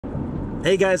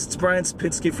Hey guys, it's Brian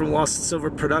Sapinski from Lost and Silver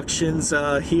Productions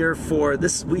here for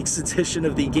this week's edition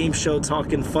of the game show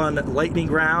Talkin' Fun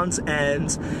Lightning Round.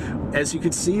 And as you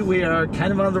can see, we are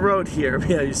kind of on the road here.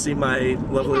 Yeah, you see my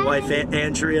lovely wife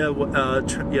Andrea,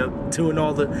 doing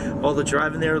all the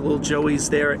driving there. Little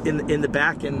Joey's there in the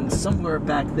back, and somewhere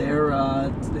back there, I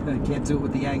can't do it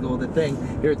with the angle of the thing.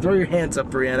 Here, throw your hands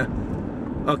up, Brianna.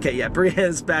 Okay, yeah,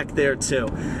 Brianna's back there too.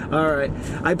 All right,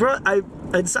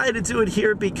 I decided to do it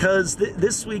here because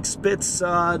this week's bits,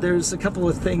 there's a couple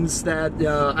of things that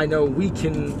I know we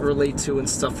can relate to and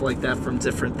stuff like that from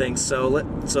different things. So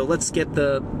let's get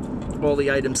all the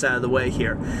items out of the way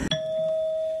here.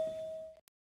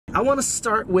 I want to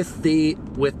start with the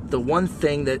one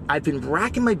thing that I've been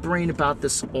racking my brain about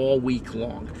this all week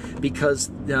long, because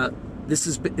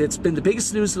it's been the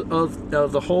biggest news of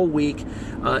the whole week,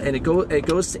 and it goes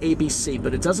to ABC,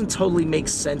 but it doesn't totally make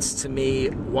sense to me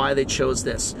why they chose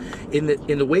this. In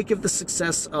the wake of the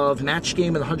success of Match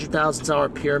Game and the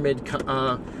 $100,000 Pyramid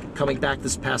coming back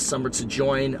this past summer to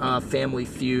join Family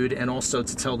Feud and also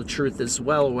To Tell the Truth as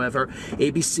well, however,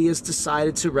 ABC has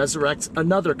decided to resurrect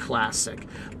another classic.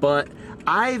 But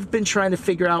I've been trying to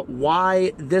figure out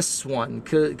why this one,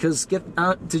 because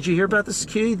did you hear about this,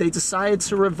 Q? They decided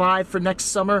to revive for next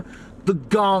summer The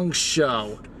Gong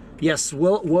Show. Yes,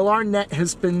 Will Arnett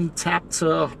has been tapped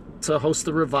to host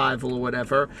the revival or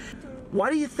whatever.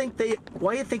 Why do you think in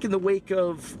the wake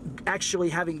of actually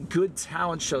having good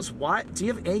talent shows, do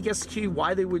you have any guess, Q,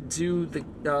 why they would do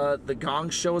the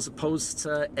Gong Show as opposed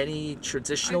to any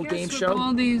traditional game show? With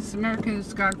all these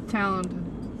America's Got Talent,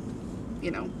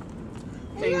 you know,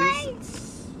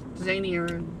 things,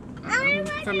 zanier,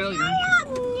 familiar.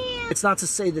 It's not to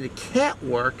say that it can't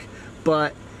work,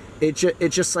 but it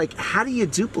just like, how do you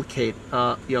duplicate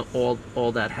all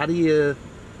that? How do you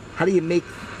make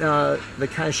the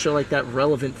kind of show like that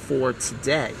relevant for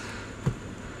today?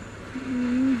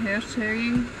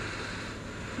 Hashtagging,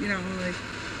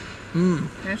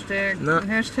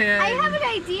 hashtag. I have an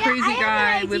idea. Crazy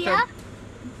guy with a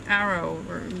arrow,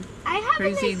 or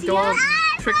crazy dog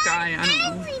trick guy. I don't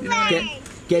know. You know what I mean?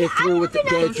 Get it through with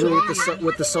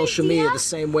the social media the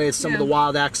same way as some of the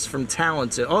wild acts from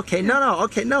Talented. Okay, no,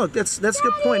 that's a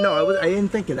good point. No, I didn't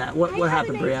think of that. What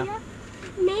happened, Bria?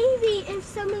 Maybe if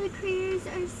some of the creators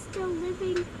are still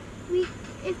living,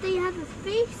 if they have a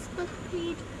Facebook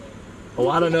page. Oh,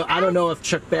 I don't know. I don't know if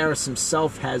Chuck Barris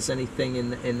himself has anything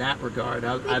in that regard.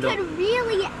 I don't. Could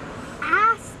really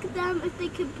ask them if they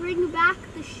could bring back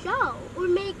the show or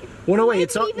make. Well, no way.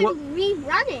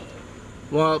 Rerun it.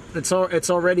 Well, it's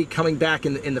already coming back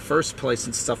in the first place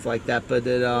and stuff like that. But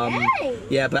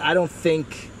yeah, but I don't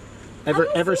think.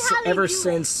 Ever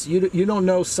since you don't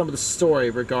know some of the story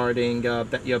regarding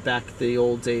back the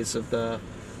old days of the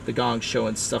Gong Show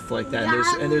and stuff like that,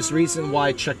 and there's reason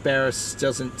why Chuck Barris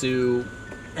doesn't do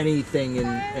anything in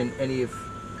any of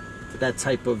that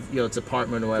type of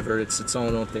department or whatever. It's its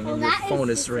own thing, and your phone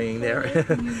is ringing there.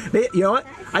 You know what?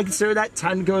 I consider that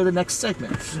time to go to the next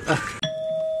segment.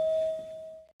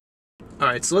 All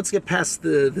right, so let's get past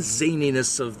the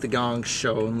zaniness of the Gong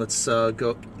Show, and let's go to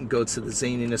the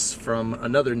zaniness from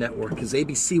another network, because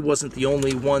ABC wasn't the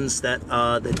only ones that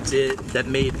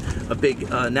made a big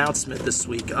announcement this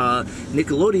week.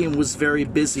 Nickelodeon was very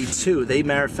busy too. They,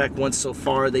 matter of fact, went so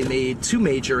far they made two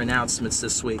major announcements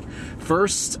this week.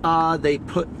 First, they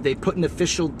put an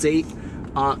official date.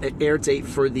 Air date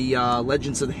for the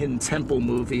Legends of the Hidden Temple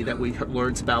movie that we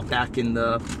learned about back in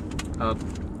the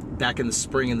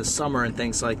spring and the summer and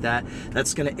things like that.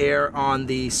 That's going to air on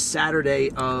the Saturday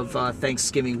of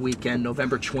Thanksgiving weekend,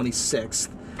 November 26th.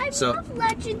 I love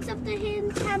Legends of the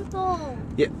Hidden Temple.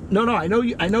 Yeah, no, I know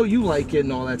you like it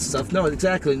and all that stuff. No,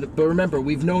 exactly. But remember,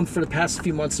 we've known for the past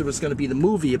few months there was going to be the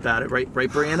movie about it, right,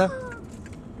 Brianna?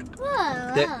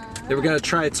 They were going to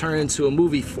try to turn it into a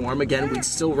movie form. Again, we'd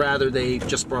still rather they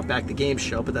just brought back the game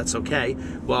show, but that's okay.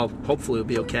 Well, hopefully it'll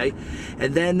be okay.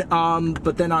 And then,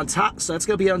 but then on top, so that's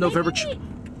going to be on November.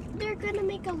 They're going to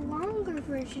make a longer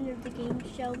version of the game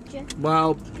show.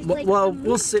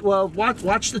 We'll see. Well,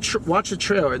 watch the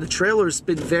trailer. The trailer's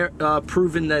been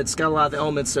proven that it's got a lot of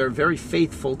elements that are very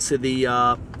faithful to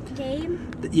the game.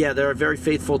 Yeah, they're very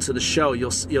faithful to the show.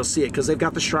 You'll see it because they've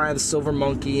got the Shrine of the Silver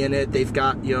Monkey in it. They've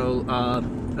got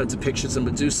depictions of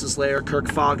Medusa's lair. Kirk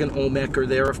Fogg and Olmec are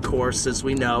there, of course, as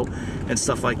we know, and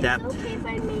stuff like that. It's okay if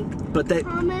I make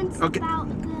comments about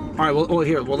the. All right. Well,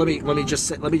 here. Well, let me just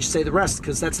say the rest,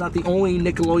 because that's not the only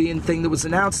Nickelodeon thing that was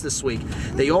announced this week.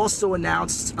 They also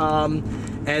announced, and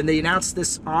they announced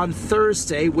this on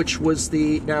Thursday, which was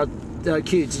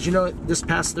Q, did you know this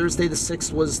past Thursday, the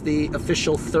 6th, was the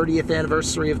official 30th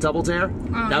anniversary of Double Dare?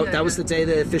 That was the day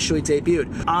that it officially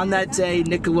debuted. On that day,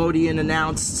 Nickelodeon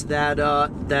announced that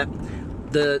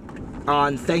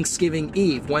on Thanksgiving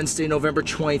Eve, Wednesday, November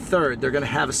 23rd, they're going to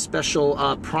have a special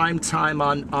prime time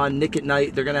on Nick at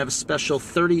Night. They're going to have a special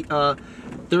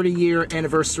 30-year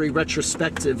anniversary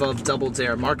retrospective of Double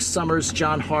Dare. Mark Summers,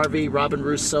 John Harvey, Robin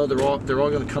Russo, they're all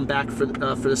going to come back for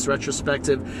this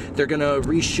retrospective. They're going to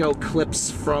re-show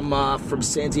clips from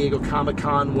San Diego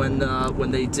Comic-Con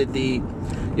when they did the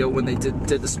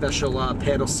did the special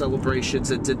panel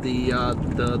celebrations and did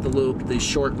the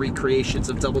short recreations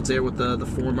of Double Dare with the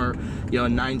former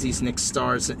 90s Nick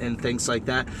stars and things like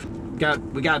that.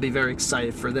 We gotta be very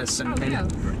excited for this,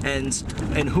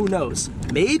 and who knows?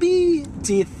 Maybe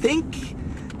do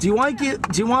you want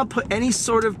to put any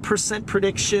sort of percent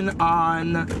prediction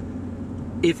on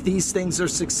if these things are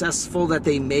successful that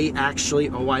they may actually,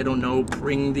 I don't know,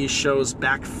 bring these shows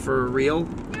back for real?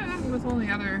 Yeah, with all the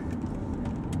other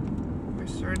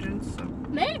resurgence, so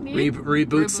maybe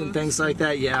reboots and things like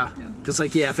that. Yeah, because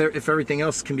if everything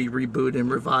else can be rebooted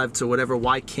and revived to whatever,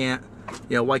 why can't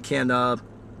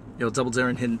Double Dare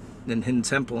and Hidden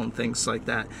Temple and things like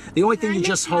that? The only thing you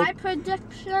just hope. My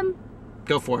prediction.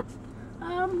 Go for it.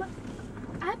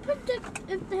 I predict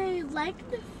if they like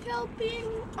the show being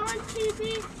on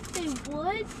TV, they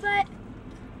would,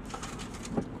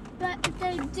 but if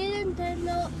they didn't, then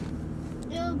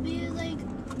it'll be like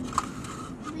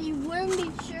they wouldn't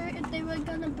be sure if they were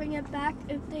gonna bring it back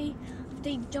if they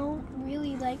don't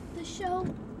really like the show.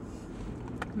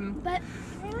 But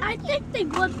I think they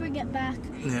would bring it back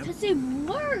because they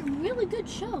were really good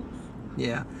shows.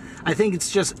 Yeah, I think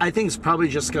it's probably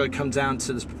just going to come down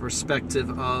to this perspective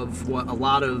of what a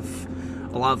lot of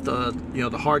the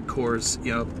the hardcores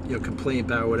complain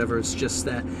about or whatever. It's just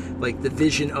that like the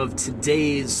vision of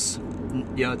today's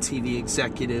TV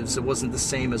executives, it wasn't the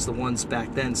same as the ones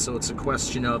back then. So it's a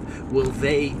question of, will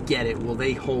they get it? Will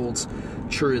they hold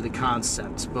true to the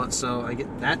concept? But so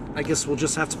I guess we'll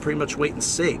just have to pretty much wait and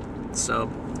see. So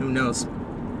who knows?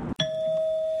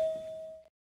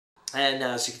 And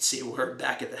as you can see, we're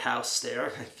back at the house there.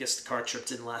 I guess the car trip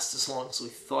didn't last as long as we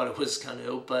thought it was going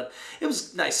to, but it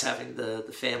was nice having the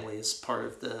family as part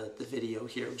of the video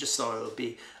here. We just thought it would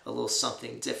be a little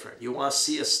something different. You want to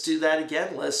see us do that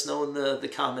again? Let us know in the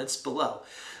comments below.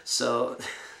 So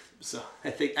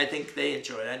I think they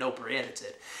enjoyed it. I know Brianna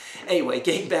did. Anyway,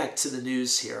 getting back to the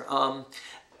news here.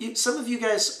 Some of you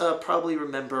guys probably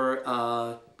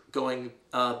remember going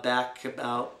back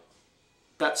about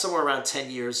somewhere around 10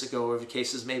 years ago, or the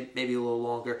cases maybe a little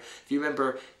longer. If you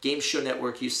remember, Game Show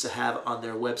Network used to have on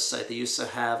their website, they used to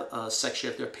have a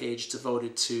section of their page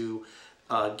devoted to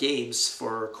games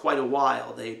for quite a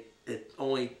while. They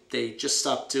just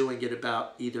stopped doing it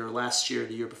about either last year or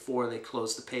the year before. They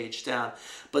closed the page down.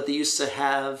 But they used to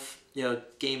have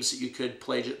games that you could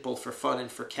play both for fun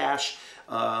and for cash.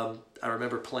 I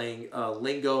remember playing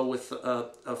Lingo with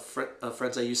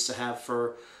friends I used to have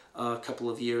for a couple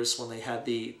of years when they had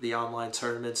the online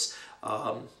tournaments.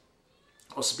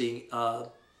 Also being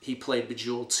he played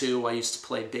Bejeweled 2. I used to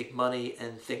play Big Money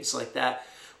and things like that.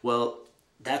 Well,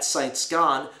 that site's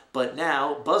gone, but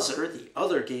now Buzzer, the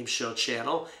other game show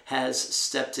channel, has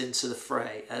stepped into the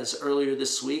fray. As earlier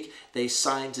this week, they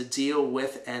signed a deal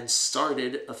with and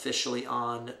started officially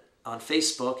on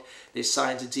Facebook. They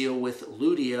signed a deal with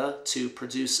Ludia to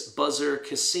produce Buzzer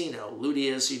Casino.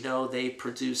 Ludia, as you know, they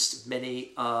produced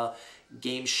many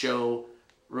game show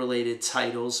related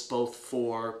titles, both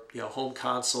for home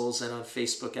consoles and on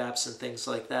Facebook apps and things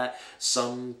like that.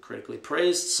 Some critically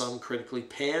praised, some critically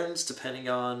panned, depending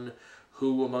on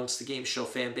who amongst the game show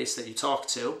fan base that you talk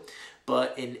to.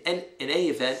 But in any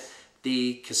event,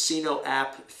 the casino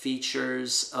app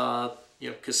features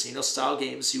casino style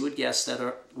games, you would guess, that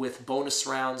are with bonus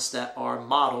rounds that are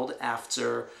modeled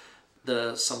after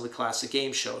some of the classic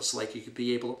game shows. Like you could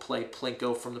be able to play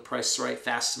Plinko from The Price is Right,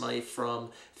 Fast Money from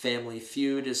Family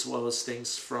Feud, as well as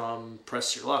things from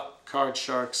Press Your Luck, Card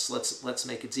Sharks, Let's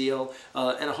Make a Deal,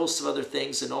 and a host of other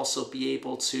things, and also be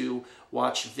able to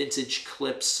watch vintage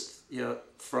clips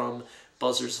from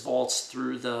Buzzer's vaults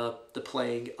through the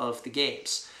playing of the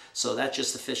games. So that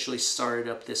just officially started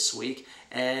up this week,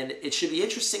 and it should be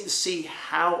interesting to see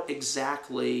how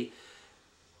exactly,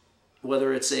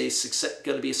 whether it's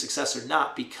going to be a success or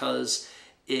not, because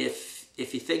if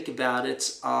you think about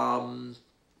it,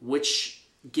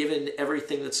 given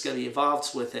everything that's going to be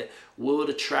involved with it, will it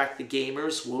attract the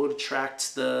gamers? Will it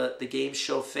attract the game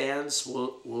show fans?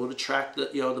 Will it attract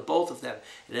the both of them?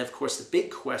 And then, of course, the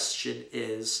big question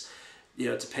is,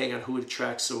 depending on who it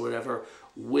attracts or whatever,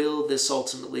 will this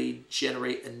ultimately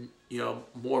generate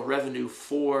more revenue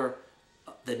for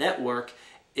the network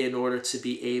in order to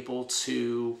be able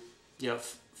to,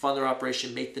 fund their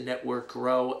operation, make the network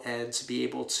grow, and to be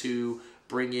able to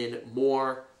bring in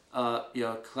more,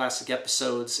 classic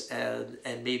episodes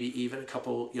and maybe even a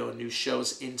couple, new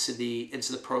shows into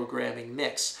the programming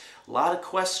mix. A lot of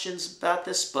questions about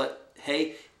this, but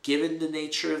hey, given the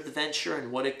nature of the venture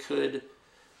and what it could,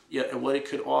 and what it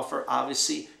could offer,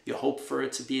 obviously, you hope for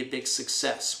it to be a big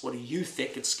success. What do you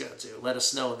think it's going to do? Let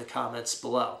us know in the comments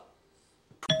below.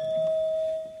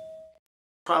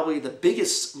 Probably the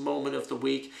biggest moment of the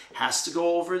week has to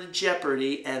go over to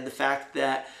Jeopardy and the fact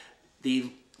that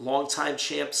the longtime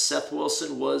champ Seth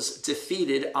Wilson was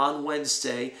defeated on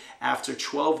Wednesday after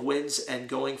 12 wins and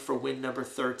going for win number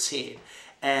 13.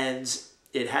 And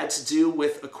it had to do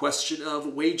with a question of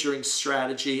wagering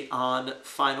strategy on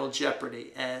Final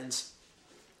Jeopardy. And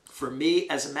for me,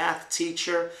 as a math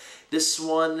teacher, this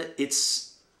one,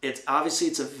 it's obviously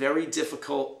it's a very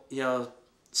difficult,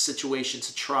 situation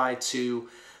to try to,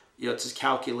 to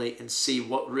calculate and see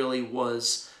what really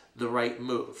was the right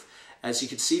move. As you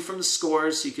can see from the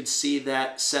scores, you can see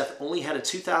that Seth only had a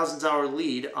 $2,000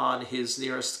 lead on his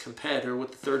nearest competitor,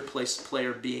 with the third place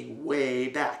player being way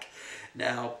back.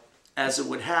 Now, as it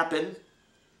would happen,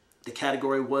 the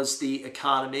category was the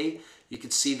economy. You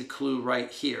can see the clue right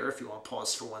here. If you want to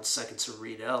pause for 1 second to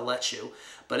read it, I'll let you.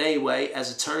 But anyway, as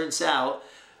it turns out,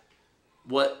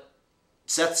 what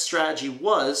Seth's strategy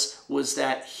was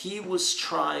that he was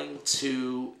trying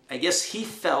to, I guess he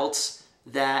felt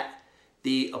that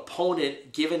the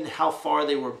opponent, given how far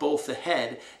they were both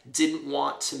ahead, didn't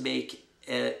want to make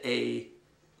a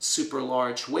super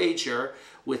large wager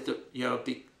with the,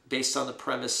 based on the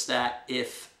premise that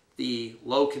if the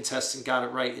low contestant got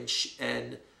it right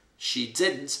and she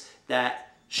didn't,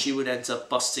 that she would end up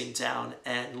busting down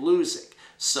and losing.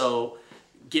 So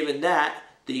given that,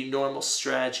 the normal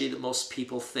strategy that most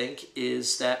people think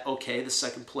is that, okay, the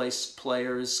second place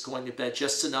player is going to bet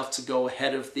just enough to go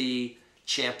ahead of the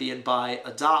champion by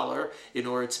 $1 in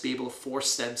order to be able to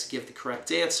force them to give the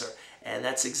correct answer. And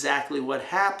that's exactly what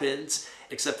happened,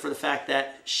 except for the fact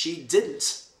that she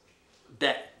didn't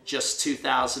bet just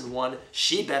 2,001.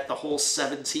 She bet the whole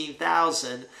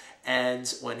 17,000.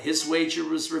 And when his wager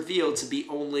was revealed to be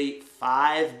only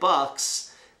 $5,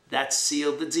 that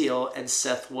sealed the deal, and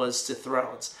Seth was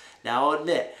dethroned. Now, I'll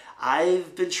admit,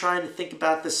 I've been trying to think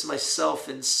about this myself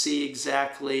and see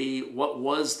exactly what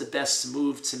was the best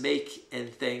move to make in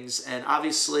things. And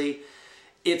obviously,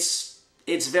 it's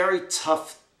very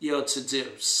tough, to do.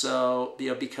 So,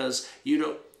 because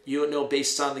you don't know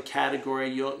based on the category,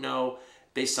 you don't know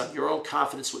based on your own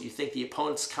confidence what you think the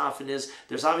opponent's confidence is.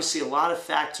 There's obviously a lot of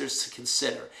factors to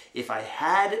consider. If I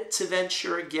had to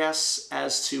venture a guess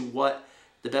as to what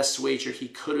the best wager he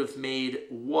could have made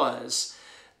was,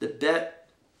 the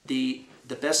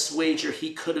best wager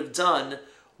he could have done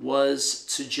was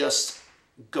to just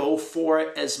go for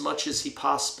it as much as he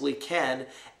possibly can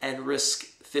and risk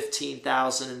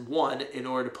 15,001 in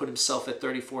order to put himself at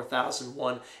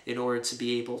 34,001 in order to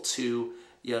be able to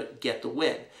get the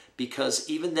win. Because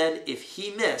even then, if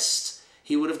he missed,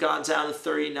 he would have gone down to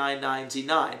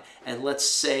 39.99. And let's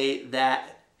say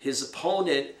that his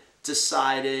opponent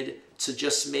decided to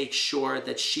just make sure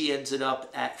that she ended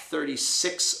up at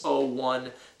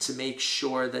 36.01 to make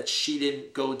sure that she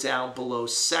didn't go down below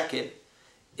second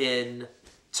in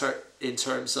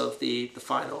terms of the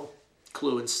final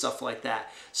clue and stuff like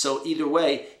that. So either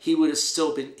way, he would have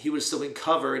still been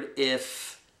covered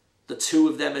if the two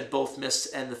of them had both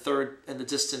missed and the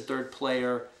distant third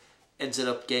player ended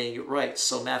up getting it right.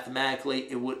 So mathematically,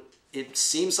 it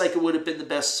seems like it would have been the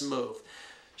best move.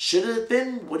 Should it have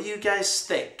been? What do you guys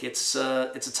think? It's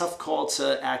a tough call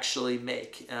to actually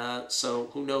make. So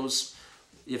who knows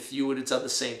if you would have done the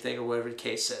same thing or whatever the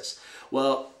case is.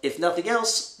 Well, if nothing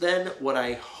else, then what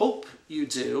I hope you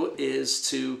do is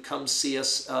to come see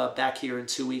us back here in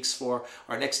 2 weeks for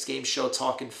our next Game Show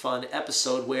Talkin' Fun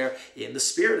episode, where, in the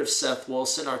spirit of Seth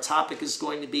Wilson, our topic is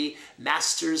going to be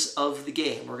Masters of the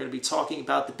Game. We're going to be talking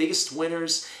about the biggest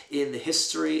winners in the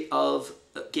history of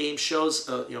game shows,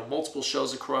 multiple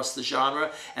shows across the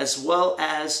genre, as well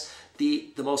as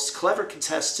the most clever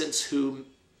contestants who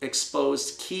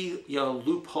exposed key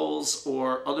loopholes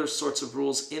or other sorts of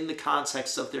rules in the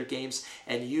context of their games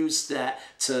and used that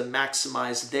to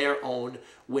maximize their own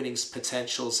winnings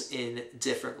potentials in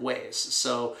different ways.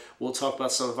 So we'll talk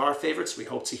about some of our favorites. We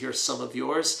hope to hear some of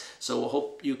yours. So we'll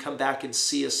hope you come back and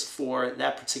see us for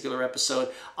that particular episode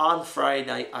on Friday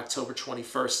night, October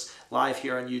 21st. live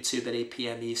here on YouTube at 8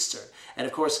 p.m. Eastern. And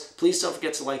of course, please don't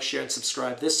forget to like, share, and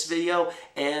subscribe this video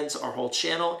and our whole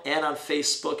channel, and on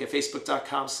Facebook at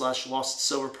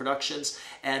facebook.com/LostSilverProductions.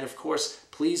 And of course,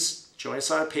 please join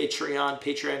us on our Patreon,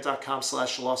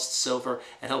 patreon.com/LostSilver,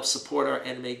 and help support our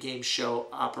anime game show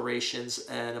operations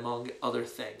and among other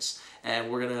things.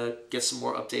 And we're going to get some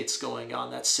more updates going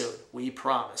on that soon. We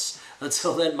promise.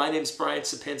 Until then, my name's Brian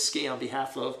Sapinski on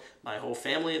behalf of my whole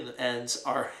family and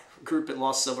our group at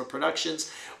Lost Silver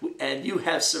Productions. And you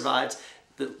have survived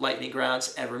the lightning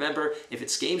rounds. And remember, if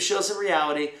it's game shows in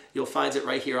reality, you'll find it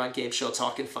right here on Game Show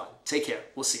Talkin' Fun. Take care.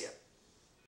 We'll see you.